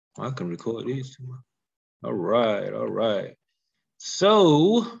I can record these too. All right, all right.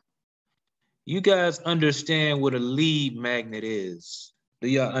 So you guys understand what a lead magnet is? Do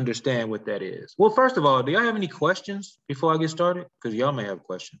y'all understand what that is? Well, first of all, do y'all have any questions before I get started? Because y'all may have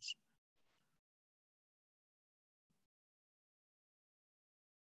questions.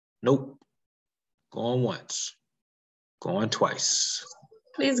 Nope. Going once. Going twice.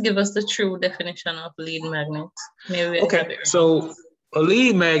 Please give us the true definition of lead magnet. Maybe I have Okay, it wrong. so a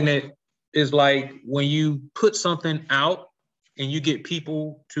lead magnet is like when you put something out and you get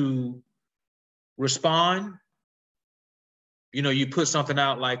people to respond. You know, you put something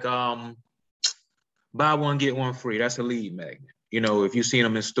out like buy one, get one free. That's a lead magnet. You know, if you've seen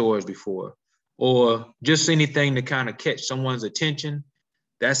them in stores before, or just anything to kind of catch someone's attention,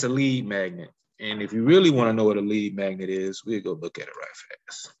 that's a lead magnet. And if you really want to know what a lead magnet is, we'll go look at it right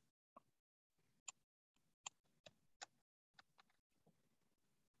fast.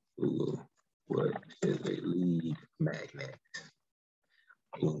 Ooh, what is a lead magnet?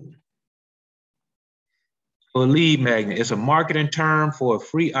 Ooh. So a lead magnet is a marketing term for a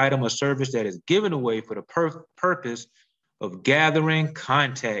free item or service that is given away for the purpose of gathering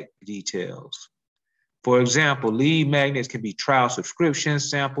contact details. For example, lead magnets can be trial subscriptions,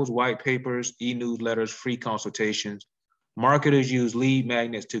 samples, white papers, e-newsletters, free consultations. Marketers use lead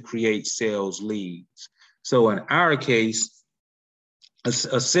magnets to create sales leads. So in our case, a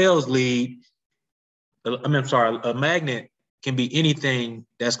sales lead, a magnet can be anything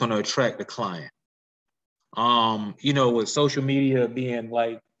that's going to attract the client. You know, with social media being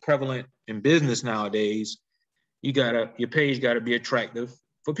like prevalent in business nowadays, your page gotta be attractive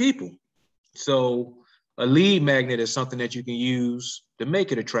for people. So a lead magnet is something that you can use to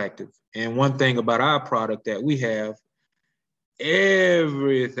make it attractive. And one thing about our product that we have,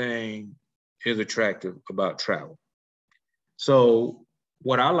 everything is attractive about travel. So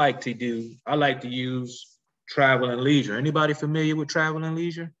what I like to do, I like to use travel and leisure. Anybody familiar with travel and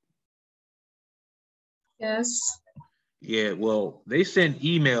leisure? Yes. Yeah, well, they send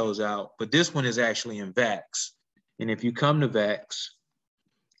emails out, but this one is actually in VAX. And if you come to VAX,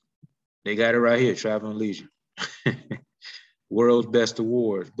 they got it right here, Travel and Leisure. World's Best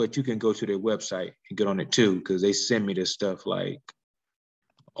Awards. But you can go to their website and get on it too, because they send me this stuff like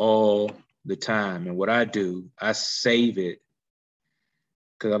all the time. And what I do, I save it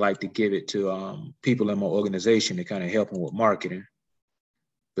because I like to give it to people in my organization to kind of help them with marketing.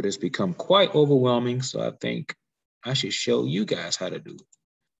 But it's become quite overwhelming. So I think I should show you guys how to do it.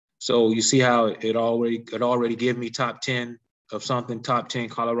 So you see how it already gave me top 10 of something, top 10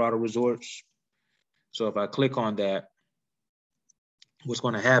 Colorado resorts. So if I click on that, what's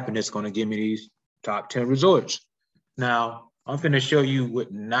going to happen? It's going to give me these top 10 resorts. Now I'm going to show you what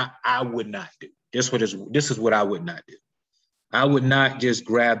I would not do. This is what I would not do. I would not just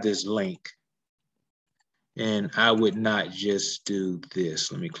grab this link, and I would not just do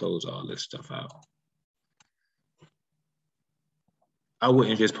this. Let me close all this stuff out. I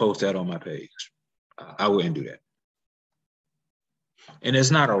wouldn't just post that on my page. I wouldn't do that. And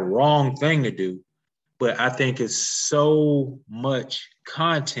it's not a wrong thing to do, but I think it's so much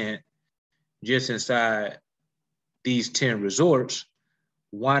content just inside these 10 resorts.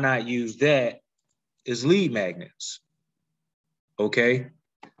 Why not use that as lead magnets? Okay.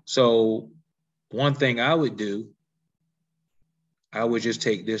 So one thing I would do, I would just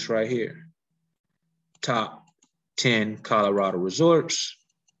take this right here. Top 10 Colorado resorts.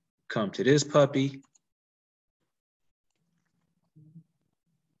 Come to this puppy.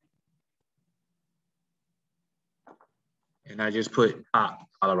 And I just put top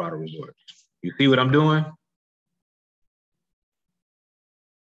Colorado resorts. You see what I'm doing?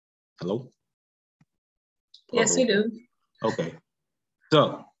 Hello? Yes, you do. Okay.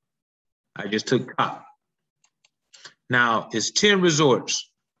 So I just took top. Now it's 10 resorts.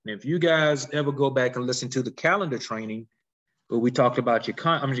 And if you guys ever go back and listen to the calendar training, where we talked about your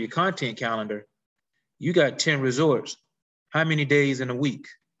content calendar, you got 10 resorts. How many days in a week?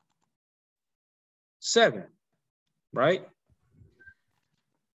 7, right?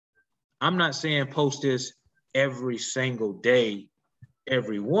 I'm not saying post this every single day,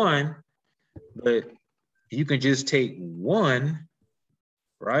 every one, but you can just take one,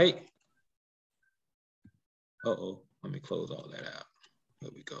 right? Uh-oh, let me close all that out. There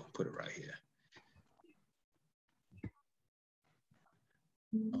we go, put it right here.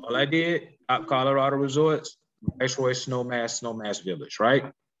 All I did, top Colorado resorts, Viceroy, Snowmass Village,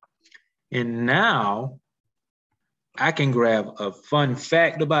 right? And now I can grab a fun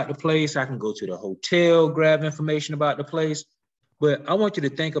fact about the place. I can go to the hotel, grab information about the place. But I want you to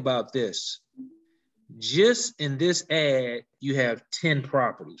think about this. Just in this ad, you have 10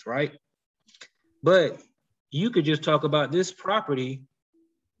 properties, right? But you could just talk about this property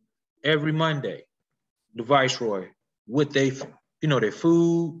every Monday, the Viceroy, what they, their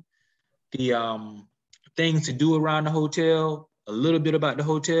food, the things to do around the hotel, a little bit about the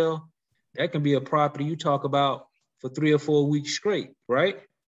hotel. That can be a property you talk about for 3 or 4 weeks straight, right?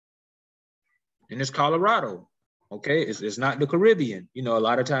 And it's Colorado, okay? It's not the Caribbean. A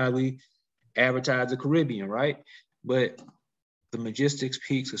lot of times we advertise the Caribbean, right? But the Majestic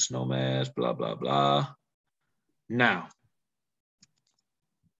Peaks of Snowmass, blah, blah, blah. Now,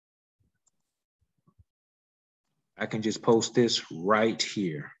 I can just post this right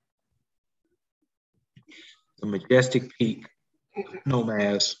here. The Majestic Peak,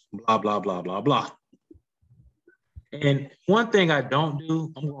 Snowmass, blah, blah, blah, blah, blah. And one thing I don't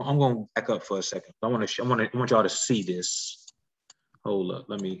do, I'm going to back up for a second. I want y'all to see this. Hold up,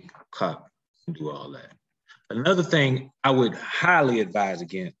 let me copy and do all that. Another thing I would highly advise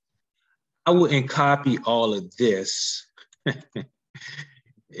again, I wouldn't copy all of this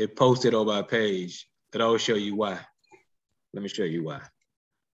and post it on my page, and I'll show you why. Let me show you why.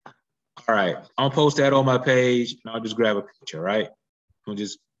 All right, I'll post that on my page, and I'll just grab a picture, right? I'll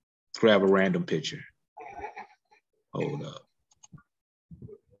just grab a random picture. Hold up.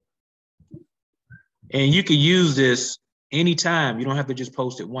 And you can use this anytime. You don't have to just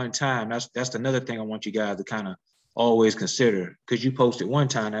post it one time. That's another thing I want you guys to kind of always consider. Because you post it one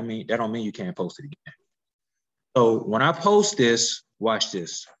time, that don't mean you can't post it again. So when I post this, watch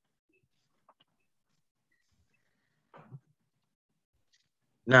this.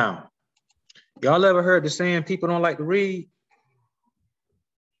 Now, y'all ever heard the saying, people don't like to read?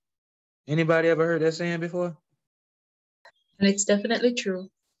 Anybody ever heard that saying before? And it's definitely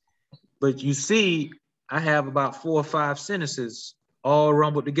true. But you see, I have about 4 or 5 sentences all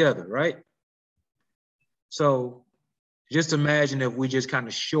rumbled together, right? So just imagine if we just kind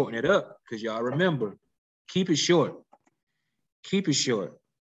of shorten it up, because y'all remember, keep it short. Keep it short.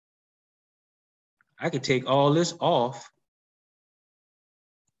 I could take all this off.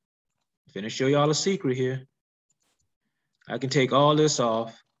 Finna show y'all a secret here. I can take all this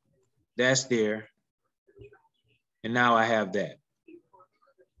off. That's there. And now I have that.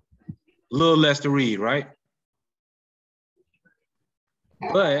 A little less to read, right?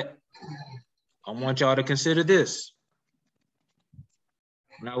 But I want y'all to consider this.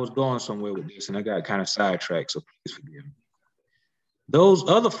 And I was going somewhere with this and I got kind of sidetracked, so please forgive me. Those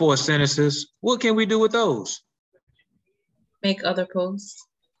other 4 sentences, what can we do with those? Make other posts.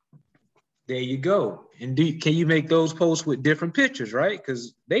 There you go. Indeed, can you make those posts with different pictures, right?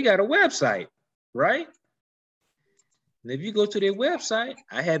 Because they got a website, right? And if you go to their website,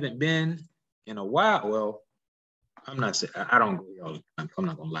 I haven't been in a while. Well, I'm not saying, I don't go all the time. I'm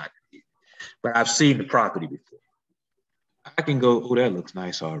not gonna lie to you. But I've seen the property before. I can go, oh, that looks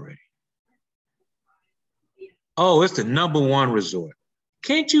nice already. Oh, it's the #1 resort.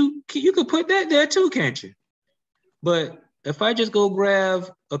 Can't you could put that there too, can't you? But if I just go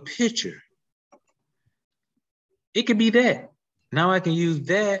grab a picture, it could be that. Now I can use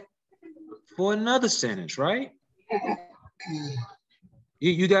that for another sentence, right?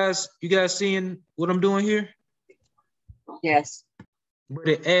 You guys seeing what I'm doing here? Yes. But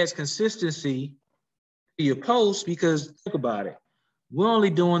it adds consistency to your post because think about it. We're only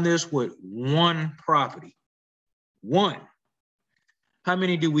doing this with one property. One. How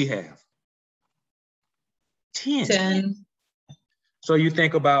many do we have? 10. 10. So you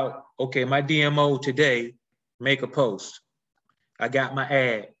think about, okay, my DMO today, make a post. I got my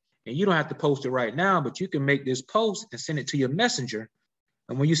ad. And you don't have to post it right now, but you can make this post and send it to your messenger.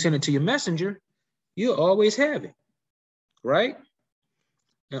 And when you send it to your messenger, you'll always have it, right?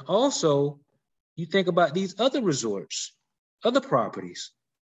 And also, you think about these other resorts, other properties.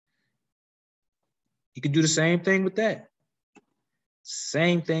 You can do the same thing with that.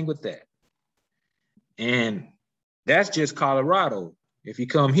 Same thing with that. And that's just Colorado. If you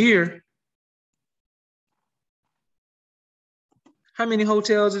come here, how many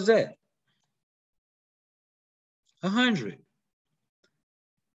hotels is that? 100.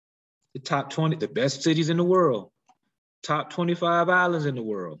 The top 20, the best cities in the world. Top 25 islands in the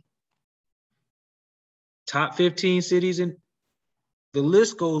world. Top 15 cities in, the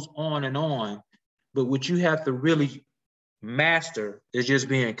list goes on and on. But what you have to really master is just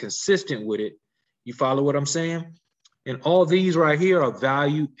being consistent with it. You follow what I'm saying? And all these right here are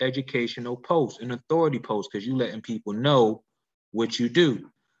value educational posts and authority posts because you're letting people know what you do.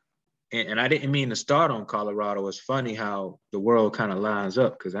 And I didn't mean to start on Colorado. It's funny how the world kind of lines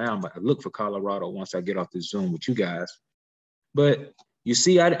up because I am about to look for Colorado once I get off this Zoom with you guys. But you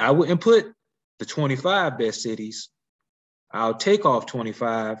see, I wouldn't put the 25 best cities, I'll take off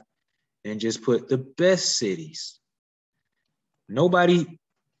 25 and just put the best cities. Nobody,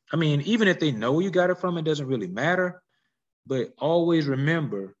 I mean, even if they know where you got it from, it doesn't really matter. But always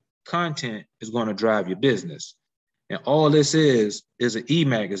remember, content is going to drive your business. And all this is an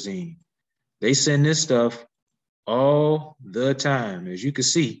e-magazine. They send this stuff all the time. As you can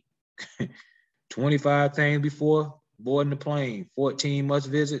see, 25 things before boarding the plane, 14 must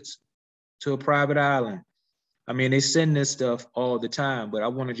visits to a private island. I mean, they send this stuff all the time, but I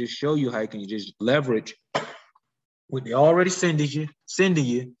want to just show you how you can just leverage what they already sending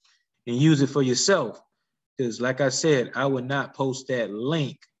you and use it for yourself. Because like I said, I would not post that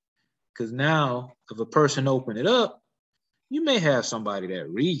link, because now if a person open it up, you may have somebody that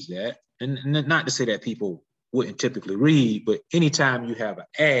reads that. And not to say that people wouldn't typically read, but anytime you have an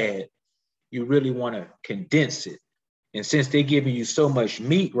ad, you really want to condense it. And since they're giving you so much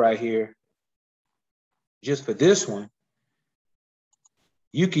meat right here, just for this one,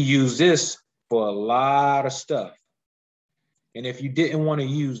 you can use this for a lot of stuff. And if you didn't want to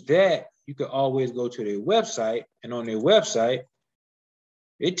use that, you could always go to their website, and on their website,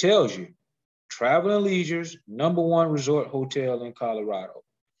 it tells you Travel and Leisure's #1 resort hotel in Colorado.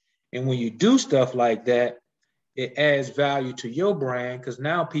 And when you do stuff like that, it adds value to your brand, because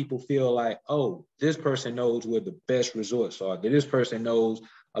now people feel like, oh, this person knows where the best resorts are. This person knows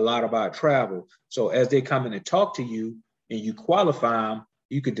a lot about travel. So as they come in and talk to you and you qualify them,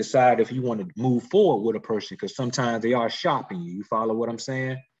 you could decide if you want to move forward with a person, because sometimes they are shopping you. You follow what I'm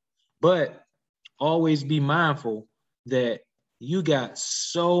saying? But always be mindful that you got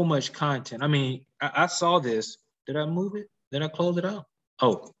so much content. I mean, I saw this. Did I move it? Did I close it out?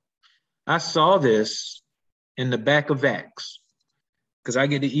 Oh, I saw this in the back of Vax, because I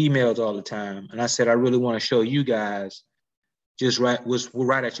get the emails all the time. And I said, I really want to show you guys just what's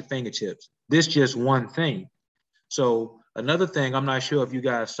right at your fingertips. This just one thing. So another thing, I'm not sure if you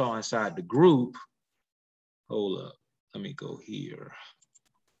guys saw inside the group. Hold up, let me go here.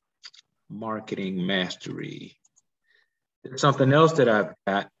 Marketing mastery. There's something else that I've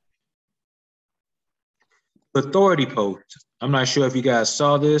got. Authority post. I'm not sure if you guys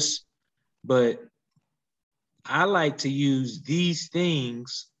saw this, but I like to use these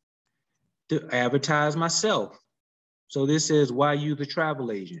things to advertise myself. So this is why use a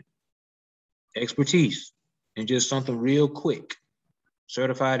travel agent. Expertise, and just something real quick.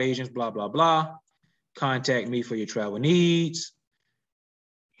 Certified agents, blah, blah, blah. Contact me for your travel needs.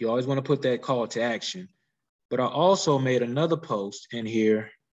 You always want to put that call to action. But I also made another post in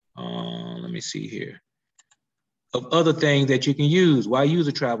here. Let me see here. Of other things that you can use. Why use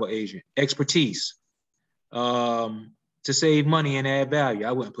a travel agent? Expertise. To save money and add value.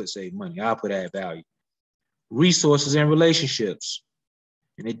 I wouldn't put save money. I'll put add value. Resources and relationships.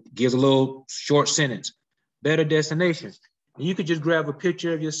 And it gives a little short sentence. Better destinations. And you could just grab a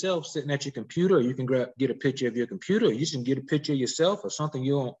picture of yourself sitting at your computer, or you can get a picture of your computer, or you can get a picture of yourself or something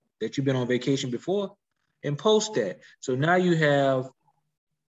that you've been on vacation before and post that. So now you have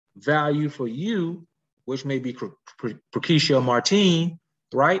value for you, which may be Prakisha Martin,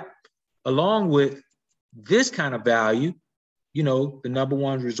 right? Along with this kind of value, you know, the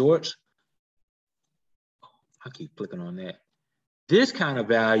 #1 resorts. I keep clicking on that. This kind of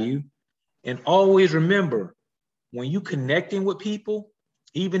value, and always remember, when you connecting with people,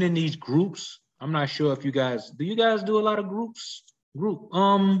 even in these groups, I'm not sure if you guys do a lot of group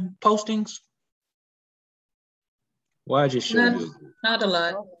postings? Well, I just showed you. Not a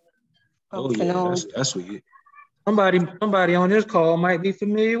lot. Oh yeah, that's weird. Somebody on this call might be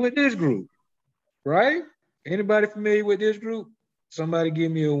familiar with this group, right? Anybody familiar with this group? Somebody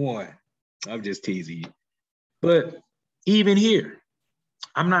give me a 1. I'm just teasing you. But even here,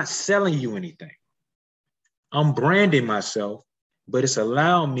 I'm not selling you anything. I'm branding myself, but it's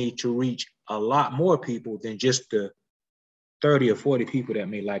allowing me to reach a lot more people than just the 30 or 40 people that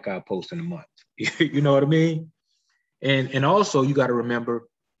may like our post in a month. You know what I mean? And also you got to remember,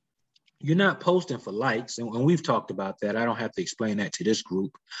 you're not posting for likes. And we've talked about that. I don't have to explain that to this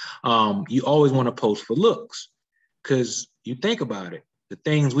group. You always want to post for looks, because you think about it. The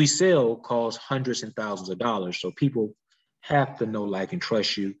things we sell cost hundreds and thousands of dollars. So people have to know, like, and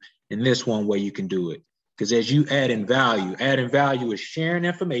trust you. And this one way you can do it. Because as you add in value is sharing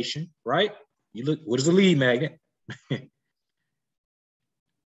information, right? You look, what is a lead magnet?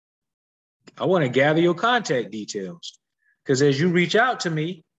 I want to gather your contact details, because as you reach out to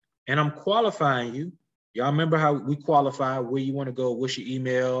me and I'm qualifying you, y'all remember how we qualify where you want to go, what's your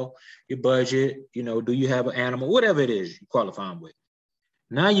email, your budget, you know, do you have an animal, whatever it is you qualify them with.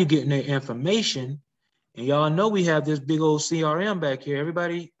 Now you're getting their information, and y'all know we have this big old CRM back here.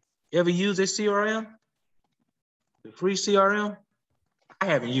 Everybody You ever use this CRM? The free CRM? I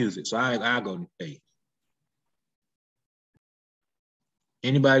haven't used it, so I'll go and pay.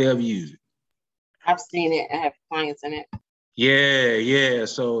 Anybody ever use it? I've seen it. I have clients in it. Yeah.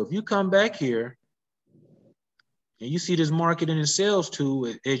 So if you come back here and you see this marketing and sales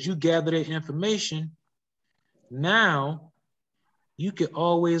tool, as you gather that information, now you can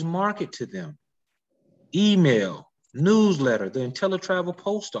always market to them. Email, newsletter, the IntelliTravel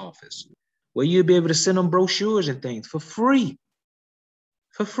post office, where you'll be able to send them brochures and things for free.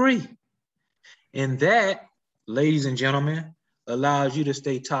 For free. And that, ladies and gentlemen, allows you to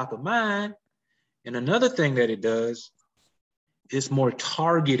stay top of mind. And another thing that it does, it's more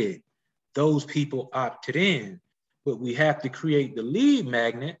targeted. Those people opted in, but we have to create the lead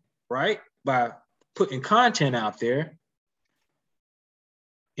magnet, right? By putting content out there.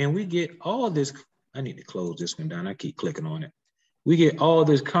 And we get all this. I need to close this one down. I keep clicking on it. We get all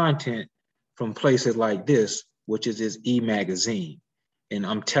this content from places like this, which is this e-magazine. And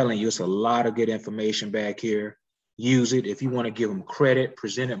I'm telling you, it's a lot of good information back here. Use it. If you want to give them credit,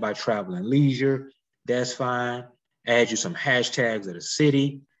 presented by Travel and Leisure, that's fine. Add you some hashtags of the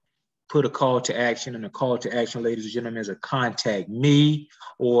city. Put a call to action. And the call to action, ladies and gentlemen, is a contact me,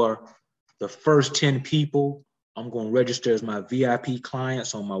 or the first 10 people I'm going to register as my VIP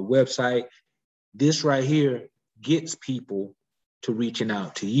clients on my website. This right here gets people to reaching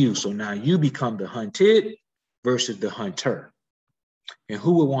out to you. So now you become the hunted versus the hunter. And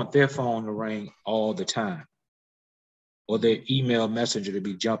who would want their phone to ring all the time? Or their email messenger to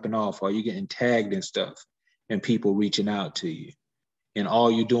be jumping off, or you getting tagged and stuff and people reaching out to you. And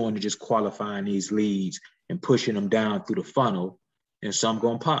all you're doing is just qualifying these leads and pushing them down through the funnel. And some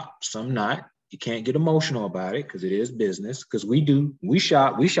gonna pop, some not. You can't get emotional about it because it is business, because we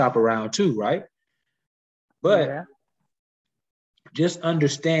shop around too, right? But yeah, just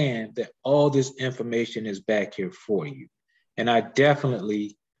understand that all this information is back here for you. And I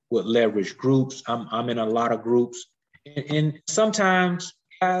definitely would leverage groups. I'm in a lot of groups. And sometimes,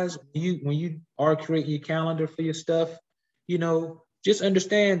 guys, when you are creating your calendar for your stuff, just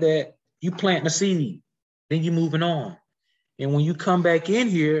understand that you plant a seed, then you're moving on. And when you come back in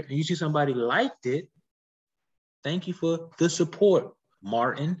here and you see somebody liked it, thank you for the support,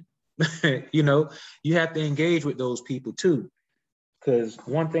 Martin. You have to engage with those people too. Because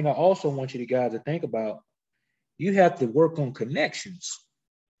one thing I also want you guys to think about, you have to work on connections.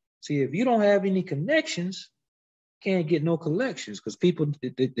 See, if you don't have any connections, can't get no collections, because people,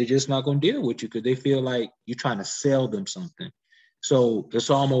 they're just not going to deal with you because they feel like you're trying to sell them something. So it's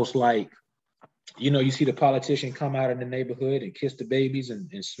almost like, you see the politician come out in the neighborhood and kiss the babies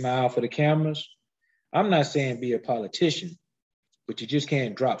and smile for the cameras. I'm not saying be a politician, but you just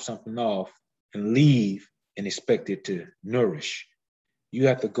can't drop something off and leave and expect it to nourish. You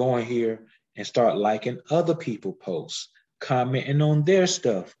have to go in here and start liking other people's posts, commenting on their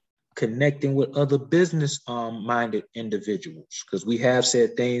stuff, connecting with other business-minded individuals, because we have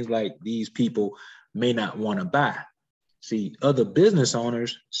said things like these people may not want to buy. See, other business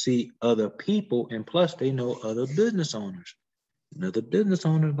owners see other people, and plus they know other business owners. And other business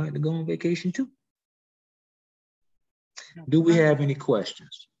owners like to go on vacation too. Do we have any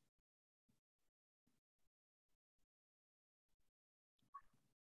questions?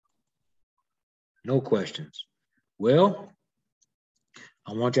 No questions. Well,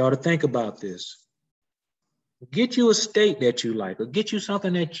 I want y'all to think about this. Get you a state that you like, or get you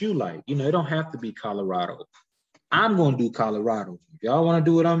something that you like. It don't have to be Colorado. I'm going to do Colorado. If y'all want to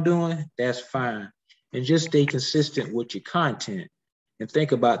do what I'm doing, that's fine. And just stay consistent with your content. And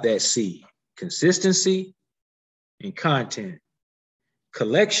think about that C: consistency and content.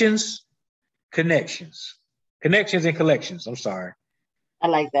 Collections, connections. Connections and collections. I'm sorry. I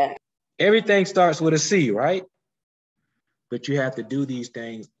like that. Everything starts with a C, right? But you have to do these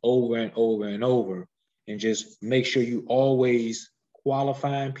things over and over and over, and just make sure you always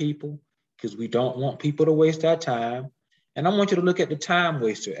qualifying people, because we don't want people to waste our time. And I want you to look at the time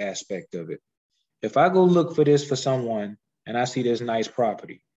waster aspect of it. If I go look for this for someone and I see this nice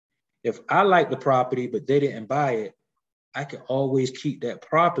property, if I like the property but they didn't buy it, I can always keep that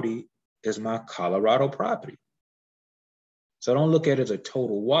property as my Colorado property. So don't look at it as a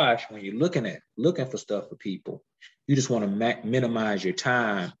total wash when you're looking for stuff for people. You just want to minimize your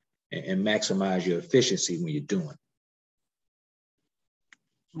time and maximize your efficiency when you're doing.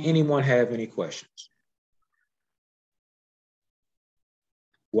 Anyone have any questions?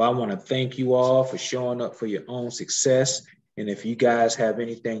 Well, I want to thank you all for showing up for your own success. And if you guys have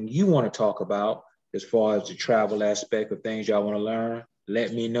anything you want to talk about as far as the travel aspect of things y'all want to learn,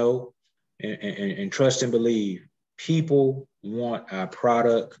 let me know. And trust and believe, people want our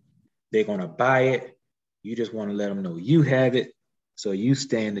product. They're gonna buy it. You just want to let them know you have it, so you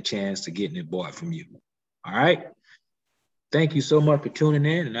stand the chance to getting it bought from you. All right. Thank you so much for tuning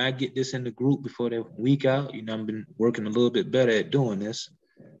in, and I get this in the group before the week out. You know, I've been working a little bit better at doing this,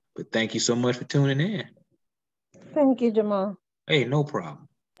 but thank you so much for tuning in. Thank you, Jamal. Hey, no problem.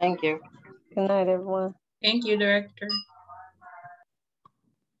 Thank you. Good night, everyone. Thank you, Director.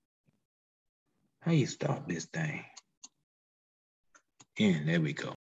 How you start this thing? And there we go.